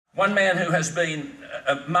One man who has been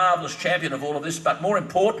a marvellous champion of all of this, but more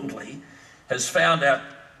importantly, has found out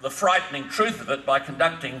the frightening truth of it by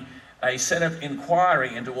conducting a Senate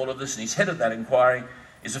inquiry into all of this, and he's head of that inquiry,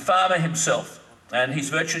 is a farmer himself. And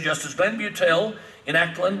he's virtually just as Glenn Butel in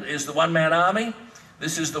Acland is the one-man army.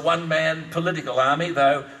 This is the one-man political army,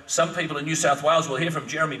 though some people in New South Wales will hear from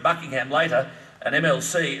Jeremy Buckingham later, an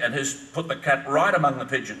MLC, and who's put the cat right among the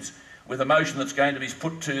pigeons with a motion that's going to be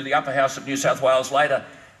put to the upper house of New South Wales later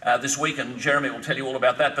this week, and Jeremy will tell you all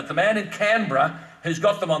about that. But the man in Canberra who's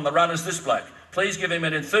got them on the run is this bloke. Please give him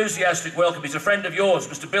an enthusiastic welcome. He's a friend of yours,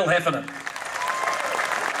 Mr. Bill Heffernan.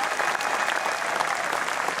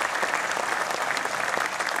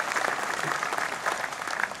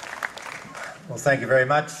 Well, thank you very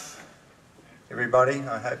much, everybody.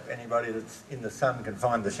 I hope anybody that's in the sun can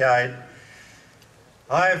find the shade.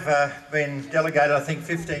 I've been delegated, I think,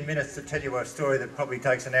 15 minutes to tell you a story that probably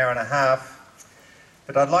takes an hour and a half.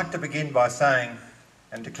 But I'd like to begin by saying,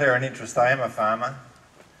 and declare an interest, I am a farmer.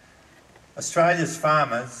 Australia's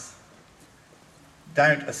farmers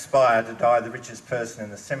don't aspire to die the richest person in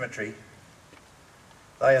the cemetery.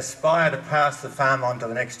 They aspire to pass the farm on to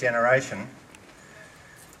the next generation.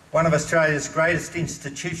 One of Australia's greatest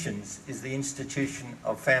institutions is the institution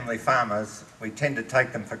of family farmers. We tend to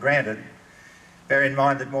take them for granted. Bear in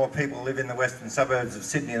mind that more people live in the western suburbs of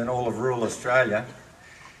Sydney than all of rural Australia.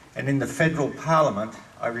 And in the federal parliament,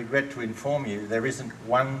 I regret to inform you, there isn't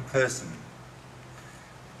one person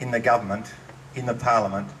in the government, in the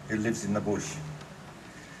parliament, who lives in the bush.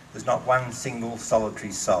 There's not one single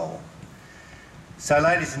solitary soul. So,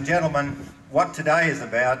 ladies and gentlemen, what today is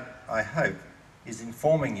about, I hope, is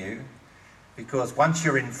informing you, because once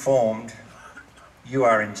you're informed, you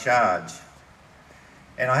are in charge.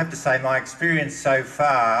 And I have to say, my experience so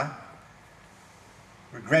far,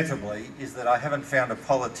 regrettably, is that I haven't found a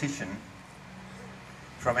politician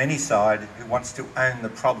from any side who wants to own the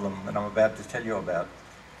problem that I'm about to tell you about.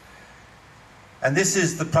 And this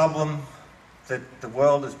is the problem that the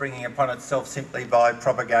world is bringing upon itself simply by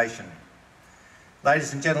propagation.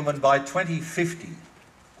 Ladies and gentlemen, by 2050,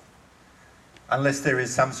 unless there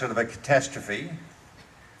is some sort of a catastrophe,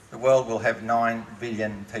 the world will have 9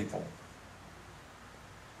 billion people.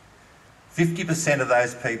 50% of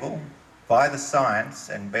those people, by the science,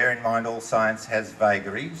 and bear in mind all science has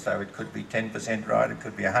vagary, so it could be 10% right, it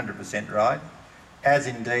could be 100% right, as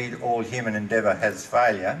indeed all human endeavour has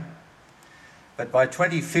failure. But by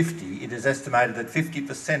 2050, it is estimated that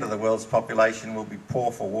 50% of the world's population will be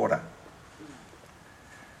poor for water.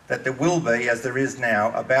 That there will be, as there is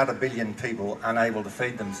now, about 1 billion people unable to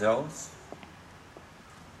feed themselves.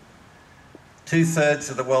 2/3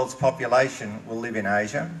 of the world's population will live in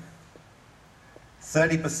Asia.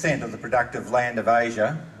 30% of the productive land of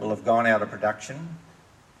Asia will have gone out of production.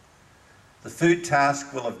 The food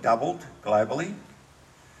task will have doubled globally.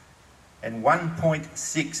 And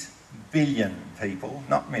 1.6 billion people,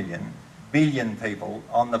 not million, billion people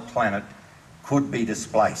on the planet could be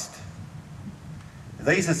displaced.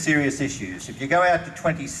 These are serious issues. If you go out to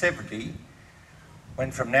 2070,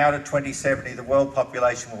 when from now to 2070 the world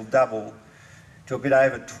population will double to a bit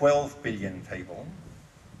over 12 billion people,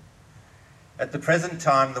 at the present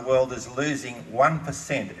time the world is losing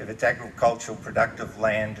 1% of its agricultural productive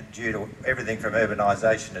land due to everything from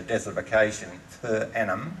urbanisation to desertification per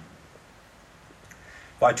annum.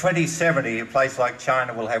 By 2070, a place like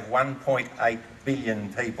China will have 1.8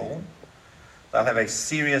 billion people. They'll have a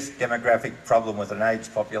serious demographic problem with an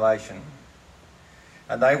aged population,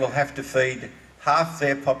 and they will have to feed half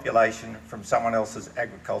their population from someone else's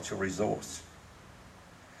agricultural resource.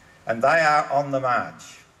 And they are on the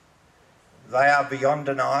march. They are beyond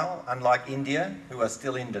denial, unlike India, who are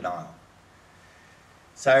still in denial.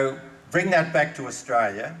 So bring that back to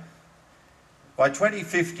Australia. By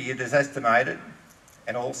 2050, it is estimated,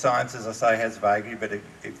 and all science, as I say, has vagary, but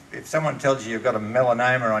if someone tells you you've got a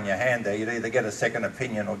melanoma on your hand there, you'd either get a second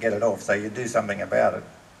opinion or get it off, so you do something about it.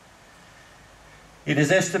 It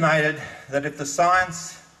is estimated that if the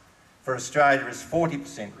science for Australia is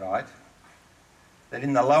 40% right, that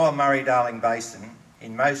in the lower Murray-Darling Basin,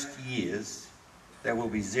 in most years, there will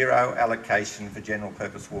be zero allocation for general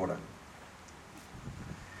purpose water.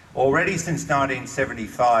 Already since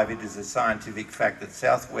 1975, it is a scientific fact that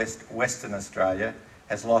southwest Western Australia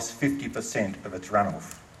has lost 50% of its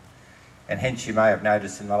runoff. And hence you may have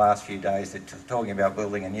noticed in the last few days that talking about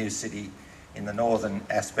building a new city in the northern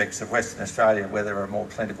aspects of Western Australia where there are more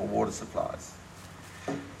plentiful water supplies.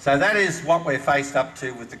 So that is what we're faced up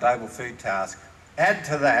to with the global food task. Add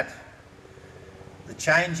to that the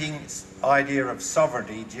changing idea of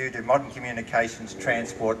sovereignty due to modern communications,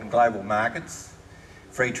 transport and global markets.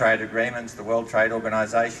 free trade agreements, the World Trade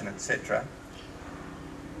Organisation, etc.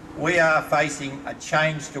 We are facing a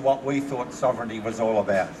change to what we thought sovereignty was all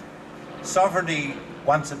about. Sovereignty,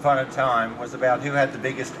 once upon a time, was about who had the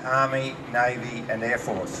biggest army, navy and air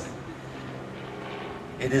force.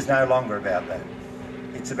 It is no longer about that.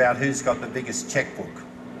 It's about who's got the biggest chequebook.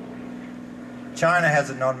 China has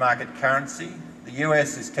a non-market currency. The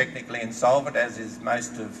US is technically insolvent, as is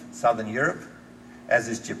most of southern Europe, as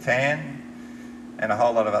is Japan, and a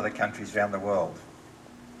whole lot of other countries around the world.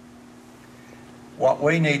 What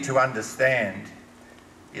we need to understand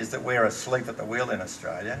is that we're asleep at the wheel in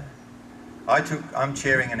Australia. I'm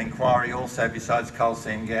chairing an inquiry also besides coal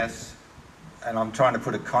seam gas, and I'm trying to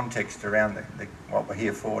put a context around what we're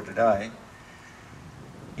here for today.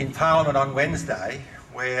 In Parliament on Wednesday,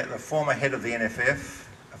 where the former head of the NFF,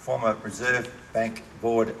 a former Reserve Bank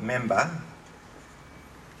board member,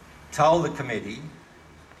 told the committee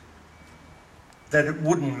that it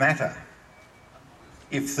wouldn't matter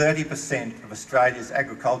if 30% of Australia's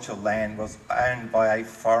agricultural land was owned by a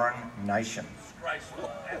foreign nation.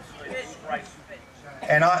 Disgraceful, absolutely disgraceful.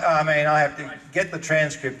 And I have to get the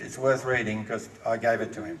transcript, it's worth reading because I gave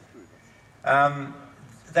it to him.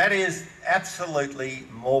 That is absolutely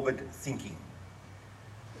morbid thinking.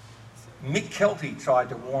 Mick Kelty tried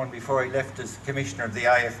to warn before he left as Commissioner of the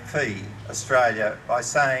AFP Australia by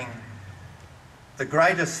saying the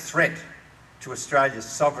greatest threat to Australia's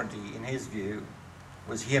sovereignty, in his view,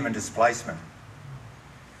 was human displacement.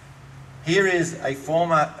 Here is a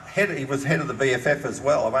former head, he was head of the BFF as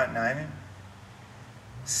well, I won't name him,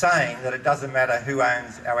 saying that it doesn't matter who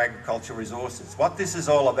owns our agricultural resources. What this is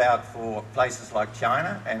all about for places like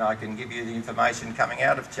China, and I can give you the information coming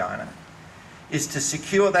out of China, is to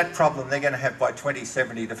secure that problem they're going to have by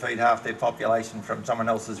 2070 to feed half their population from someone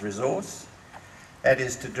else's resource. That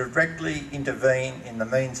is to directly intervene in the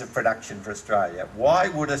means of production for Australia. Why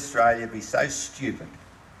would Australia be so stupid?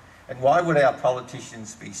 And why would our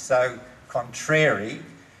politicians be so contrary?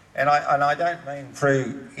 And I don't mean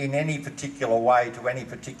through in any particular way to any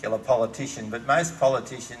particular politician, but most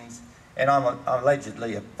politicians, and I'm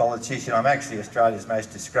allegedly a politician, I'm actually Australia's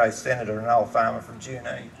most disgraced senator, an old farmer from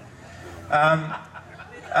Junee.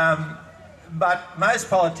 But most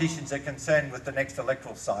politicians are concerned with the next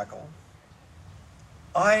electoral cycle.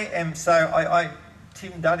 Tim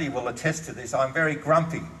Duddy will attest to this, I'm very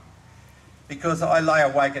grumpy because I lay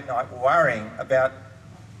awake at night worrying about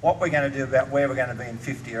what we're going to do about where we're going to be in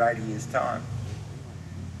 50 or 80 years' time.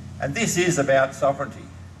 And this is about sovereignty.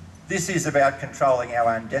 This is about controlling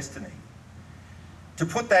our own destiny. To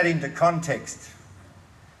put that into context,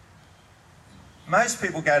 most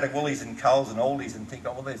people go to Woolies and Coles and Aldi's and think,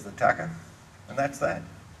 oh, well, there's the tucker, and that's that.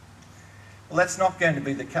 Well, that's not going to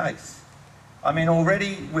be the case. I mean,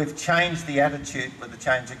 already we've changed the attitude with the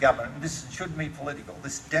change of government. This shouldn't be political.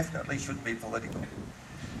 This definitely shouldn't be political.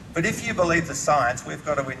 But if you believe the science, we've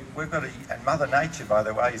got to, and Mother Nature, by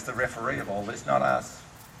the way, is the referee of all this, not us.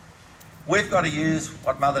 We've got to use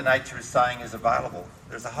what Mother Nature is saying is available.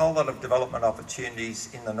 There's a whole lot of development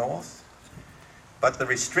opportunities in the north, but the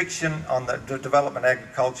restriction on the development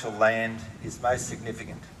agricultural land is most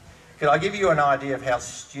significant. Could I give you an idea of how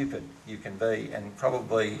stupid you can be? And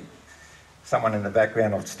probably someone in the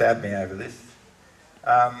background will stab me over this.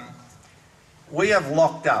 We have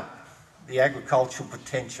locked up the agricultural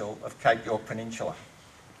potential of Cape York Peninsula.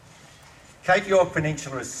 Cape York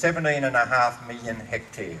Peninsula is 17.5 million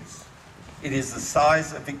hectares. It is the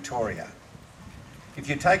size of Victoria. If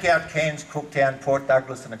you take out Cairns, Cooktown, Port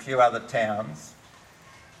Douglas and a few other towns,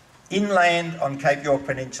 inland on Cape York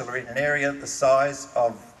Peninsula, in an area the size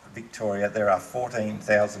of Victoria, there are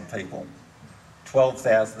 14,000 people,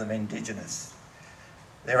 12,000 of them Indigenous.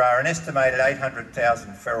 There are an estimated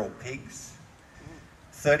 800,000 feral pigs,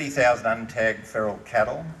 30,000 untagged feral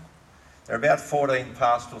cattle. There are about 14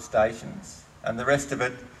 pastoral stations, and the rest of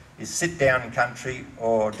it is sit-down country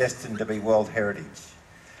or destined to be World Heritage.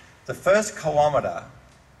 The first kilometre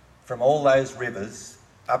from all those rivers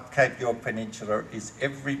up Cape York Peninsula is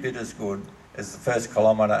every bit as good as the first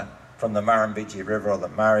kilometre from the Murrumbidgee River or the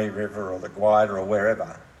Murray River or the Guida or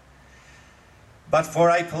wherever. But for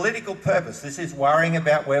a political purpose, this is worrying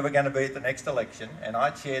about where we're going to be at the next election, and I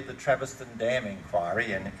chaired the Traveston Dam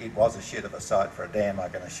inquiry, and it was a shit of a site for a dam, I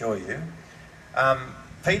can assure you.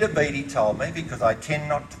 Peter Beattie told me, because I tend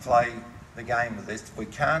not to play the game with this, we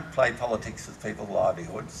can't play politics with people's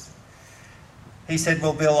livelihoods. He said,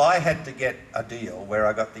 well, Bill, I had to get a deal where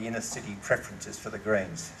I got the inner city preferences for the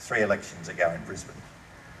Greens 3 elections ago in Brisbane.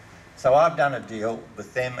 So I've done a deal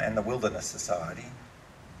with them and the Wilderness Society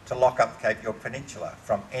to lock up Cape York Peninsula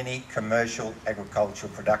from any commercial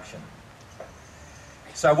agricultural production.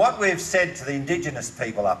 So what we've said to the Indigenous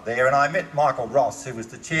people up there, and I met Michael Ross, who was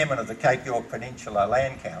the chairman of the Cape York Peninsula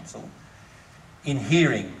Land Council, in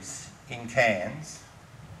hearings in Cairns,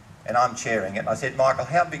 and I'm chairing it. And I said, Michael,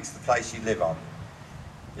 how big's the place you live on?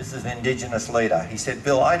 This is an Indigenous leader. He said,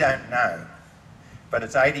 Bill, I don't know, but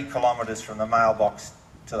it's 80 kilometres from the mailbox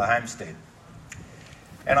to the homestead.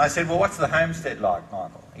 And I said, well, what's the homestead like,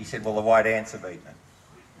 Michael? He said, well, the white ants have eaten it.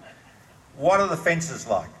 What are the fences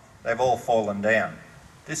like? They've all fallen down.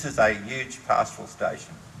 This is a huge pastoral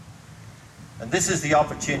station. And this is the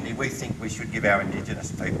opportunity we think we should give our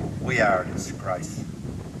Indigenous people. We are a disgrace.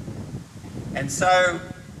 And so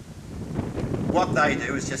what they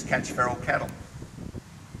do is just catch feral cattle.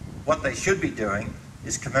 What they should be doing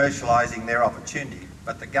is commercialising their opportunity.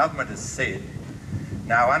 But the government has said,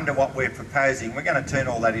 no, under what we're proposing, we're going to turn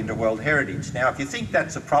all that into World Heritage. Now, if you think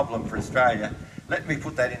that's a problem for Australia, let me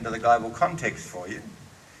put that into the global context for you.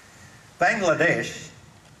 Bangladesh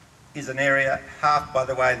is an area, half, by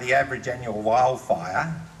the way, the average annual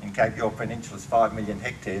wildfire in Cape York Peninsula is 5 million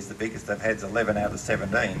hectares. The biggest they've had is 11 out of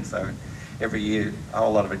 17, so every year a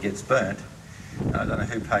whole lot of it gets burnt. I don't know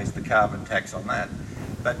who pays the carbon tax on that.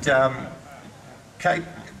 But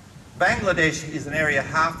Bangladesh is an area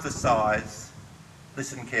half the size,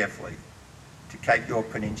 listen carefully, to Cape York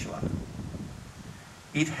Peninsula.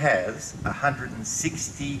 It has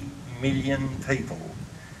 160 million people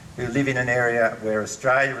who live in an area where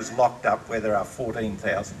Australia is locked up, where there are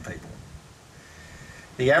 14,000 people.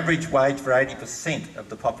 The average wage for 80% of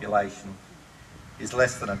the population is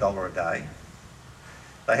less than $1 a day.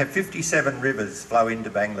 They have 57 rivers flow into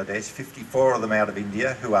Bangladesh, 54 of them out of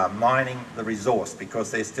India, who are mining the resource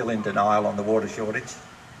because they're still in denial on the water shortage.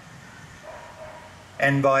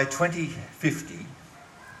 And by 2050,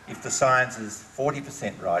 if the science is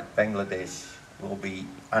 40% right, Bangladesh will be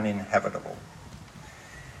uninhabitable.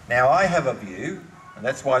 Now, I have a view, and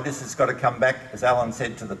that's why this has got to come back, as Alan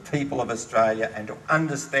said, to the people of Australia and to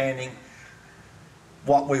understanding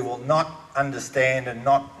what we will not understand and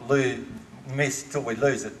not miss till we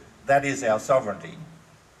lose it. That is our sovereignty.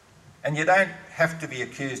 And you don't have to be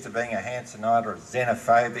accused of being a Hansonite or a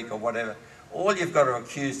xenophobic or whatever. All you've got to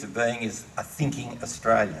accuse of being is a thinking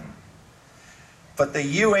Australian. But the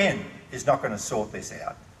UN is not going to sort this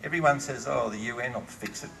out. Everyone says, oh, the UN will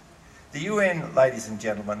fix it. The UN, ladies and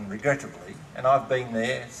gentlemen, regrettably, and I've been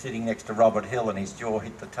there sitting next to Robert Hill and his jaw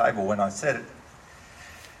hit the table when I said it,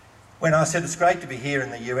 when I said it's great to be here in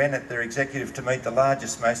the UN at their executive to meet the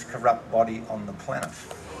largest, most corrupt body on the planet.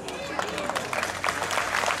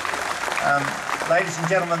 Ladies and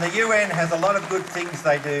gentlemen, the UN has a lot of good things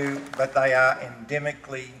they do, but they are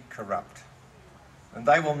endemically corrupt. And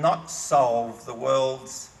they will not solve the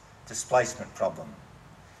world's displacement problem.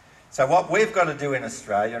 So what we've got to do in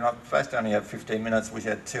Australia, and I'm supposed to only have 15 minutes, we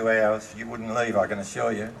had 2 hours, you wouldn't leave, I can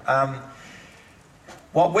assure you.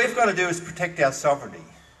 What we've got to do is protect our sovereignty.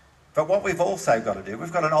 But what we've also got to do,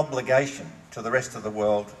 we've got an obligation to the rest of the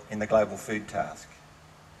world in the global food task.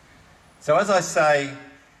 So as I say,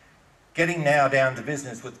 getting now down to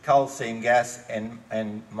business with coal seam gas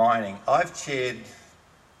and mining, I've chaired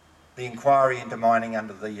the inquiry into mining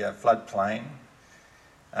under the floodplain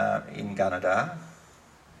in Gunnedah.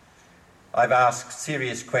 I've asked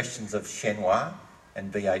serious questions of Shenhua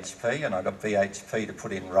and BHP, and I got BHP to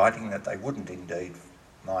put in writing that they wouldn't indeed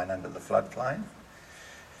mine under the floodplain.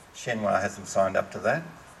 Shenhua hasn't signed up to that.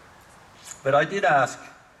 But I did ask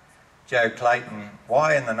Joe Clayton,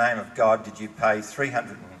 why in the name of God did you pay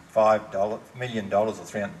 $305 million or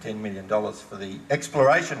 $310 million for the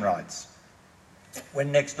exploration rights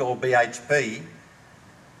when next door BHP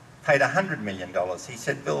paid $100 million? He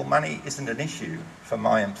said, Bill, money isn't an issue for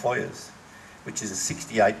my employers, which is a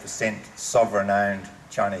 68% sovereign-owned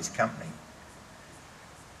Chinese company.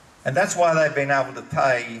 And that's why they've been able to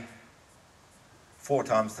pay 4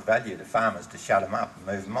 times the value to farmers to shut them up and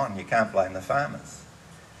move them on. You can't blame the farmers.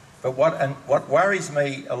 But what worries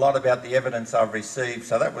me a lot about the evidence I've received,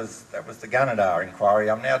 so that was the Gunnedah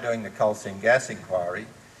inquiry, I'm now doing the coal seam gas inquiry,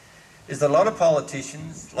 is that a lot of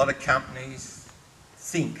politicians, a lot of companies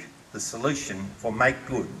think the solution for make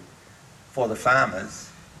good for the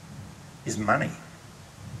farmers is money.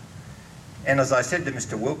 And as I said to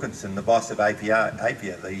Mr Wilkinson, the boss of APIA,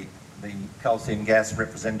 the coal seam gas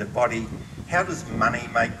representative body, how does money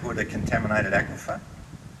make good a contaminated aquifer?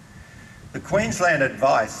 The Queensland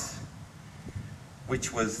advice,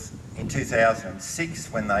 which was in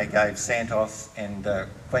 2006 when they gave Santos and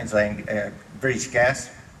Queensland British Gas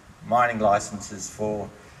mining licences for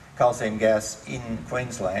coal seam gas in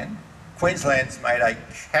Queensland, Queensland's made a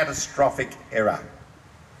catastrophic error.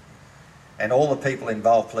 And all the people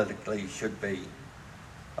involved politically should be,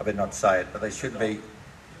 I better not say it, but they should be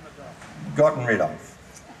gotten rid of.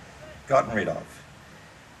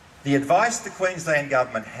 The advice the Queensland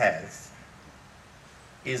Government has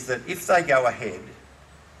is that if they go ahead,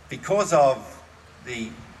 because of the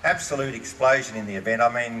absolute explosion in the event,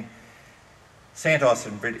 I mean, Santos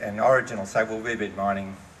and Origin will say, well, we've been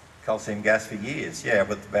mining coal seam gas for years, yeah,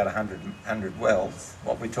 with about 100 wells.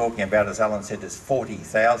 What we're talking about, as Alan said, is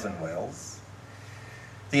 40,000 wells.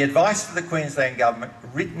 The advice to the Queensland Government,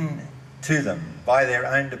 written to them by their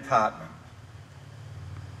own department,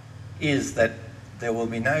 is that there will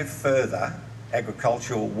be no further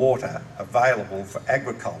agricultural water available for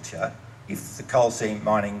agriculture if the coal seam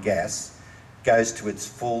mining gas goes to its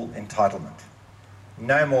full entitlement.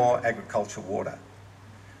 No more agricultural water.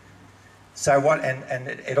 So what, and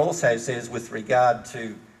it also says with regard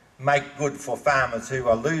to make good for farmers who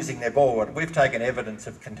are losing their bore water, we've taken evidence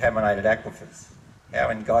of contaminated aquifers. How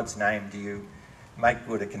in God's name do you make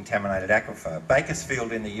good a contaminated aquifer?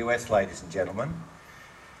 Bakersfield in the US, ladies and gentlemen,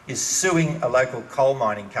 is suing a local coal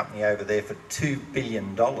mining company over there for $2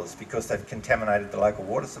 billion because they've contaminated the local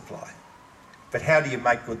water supply. But how do you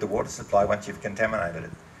make good the water supply once you've contaminated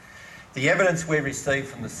it? The evidence we received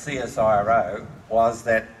from the CSIRO was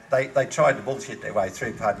that they tried to bullshit their way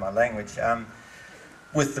through, pardon my language,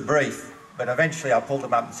 with the brief, but eventually I pulled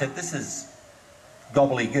them up and said, this is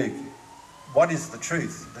gobbledygook. What is the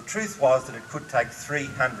truth? The truth was that it could take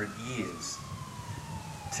 300 years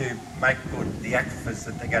to make good the aquifers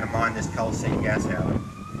that they're going to mine this coal seam gas out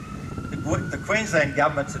of. The Queensland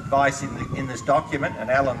Government's advice in this document, and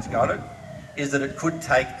Alan's got it, is that it could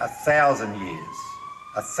take 1,000 years.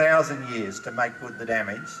 1,000 years to make good the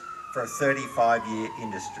damage for a 35-year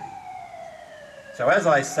industry. So as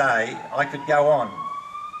I say, I could go on.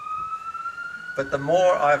 But the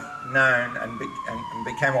more I've known and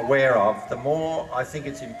become aware of, the more I think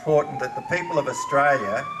it's important that the people of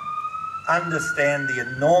Australia understand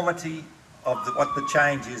the enormity of what the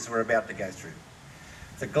change is we're about to go through.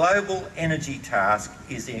 The global energy task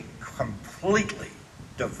is completely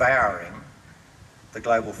devouring the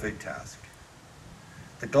global food task.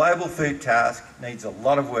 The global food task needs a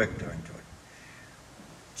lot of work doing to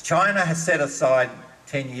it. China has set aside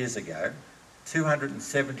 10 years ago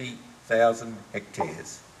 270,000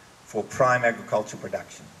 hectares for prime agricultural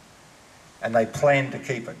production, and they plan to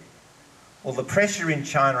keep it. Well, the pressure in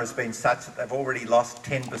China has been such that they've already lost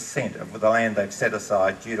 10% of the land they've set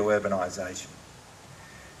aside due to urbanisation.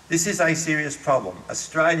 This is a serious problem.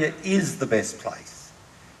 Australia is the best place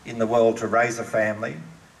in the world to raise a family,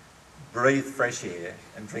 breathe fresh air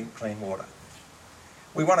and drink clean water.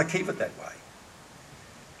 We want to keep it that way.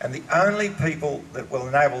 And the only people that will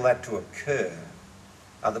enable that to occur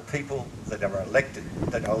are the people that are elected,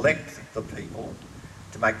 that elect the people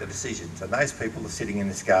to make the decisions. And those people are sitting in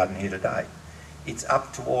this garden here today. It's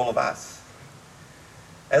up to all of us.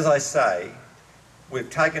 As I say, we've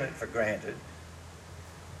taken it for granted.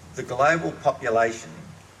 The global population,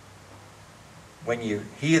 when you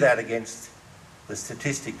hear that against the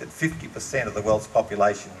statistic that 50% of the world's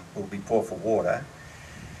population will be poor for water,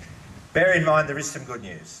 bear in mind there is some good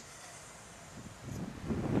news.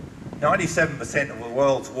 97% of the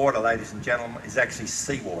world's water, ladies and gentlemen, is actually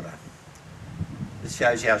seawater. This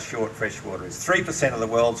shows you how short fresh water is. 3% of the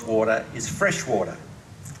world's water is fresh water.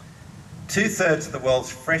 2/3 of the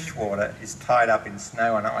world's fresh water is tied up in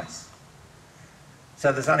snow and ice.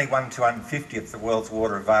 So there's only 1/250th of the world's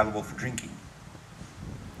water available for drinking.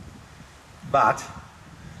 But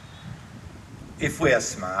if we are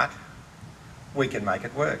smart, we can make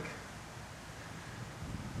it work.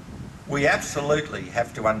 We absolutely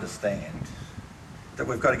have to understand that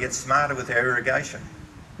we've got to get smarter with our irrigation.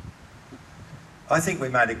 I think we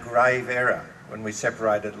made a grave error when we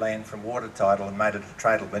separated land from water title and made it a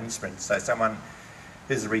tradable instrument. So someone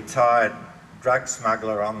who's a retired drug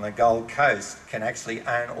smuggler on the Gold Coast can actually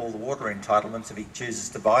own all the water entitlements if he chooses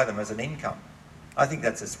to buy them as an income. I think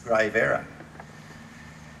that's a grave error.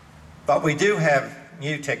 But we do have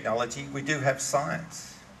new technology, we do have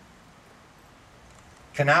science.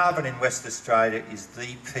 Carnarvon in West Australia is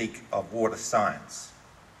the peak of water science.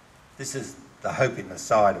 This is the hope in the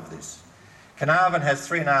side of this. Carnarvon has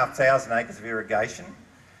 3,500 acres of irrigation.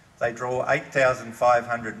 They draw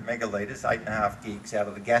 8,500 megalitres, 8.5 gigs, out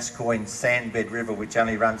of the Gascoyne Sandbed River, which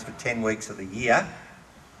only runs for 10 weeks of the year.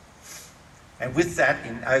 And with that,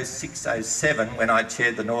 in 06-07, when I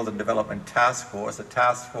chaired the Northern Development Task Force, a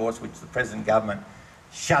task force which the present government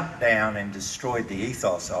shut down and destroyed the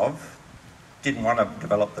ethos of, didn't want to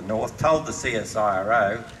develop the north, told the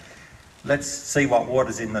CSIRO, let's see what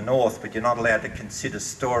water's in the north, but you're not allowed to consider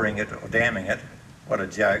storing it or damming it. What a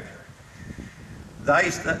joke.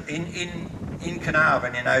 In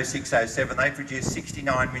Carnarvon in 06-07, they produced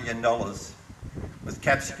 $69 million with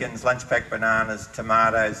capsicums, lunch pack bananas,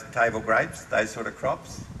 tomatoes, table grapes, those sort of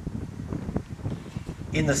crops.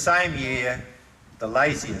 In the same year, the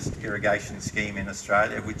laziest irrigation scheme in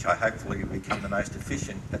Australia, which I hopefully will become the most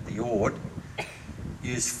efficient at the Ord,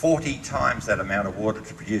 used 40 times that amount of water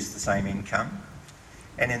to produce the same income.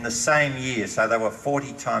 And in the same year, so they were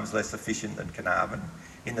 40 times less efficient than Carnarvon,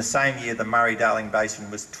 in the same year the Murray-Darling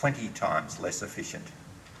Basin was 20 times less efficient.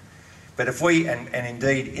 But if we, and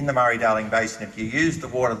indeed in the Murray-Darling Basin, if you use the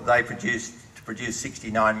water that they produced to produce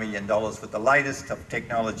 $69 million with the latest of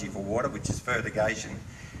technology for water, which is fertigation,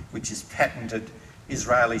 which is patented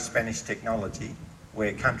Israeli-Spanish technology,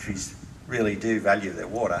 where countries really do value their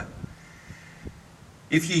water,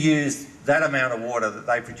 if you use that amount of water that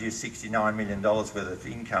they produce $69 million worth of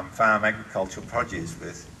income, farm agricultural produce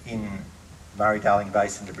with, in Murray-Darling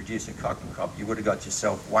Basin to produce a cotton crop, you would have got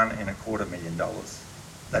yourself $1.25 million.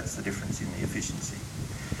 That's the difference in the efficiency.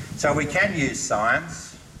 So we can use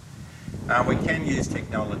science, we can use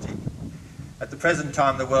technology. At the present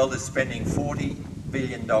time, the world is spending $40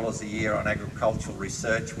 billion a year on agricultural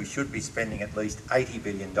research. We should be spending at least $80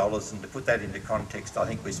 billion, and to put that into context, I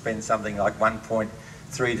think we spend something like $1.3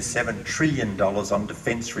 to $7 trillion on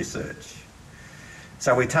defence research.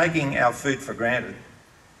 So we're taking our food for granted,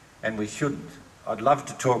 and we shouldn't. I'd love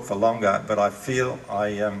to talk for longer, but I feel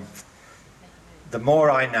the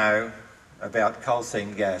more I know about coal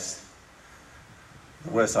seam gas,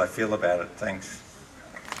 the worse I feel about it. Thanks.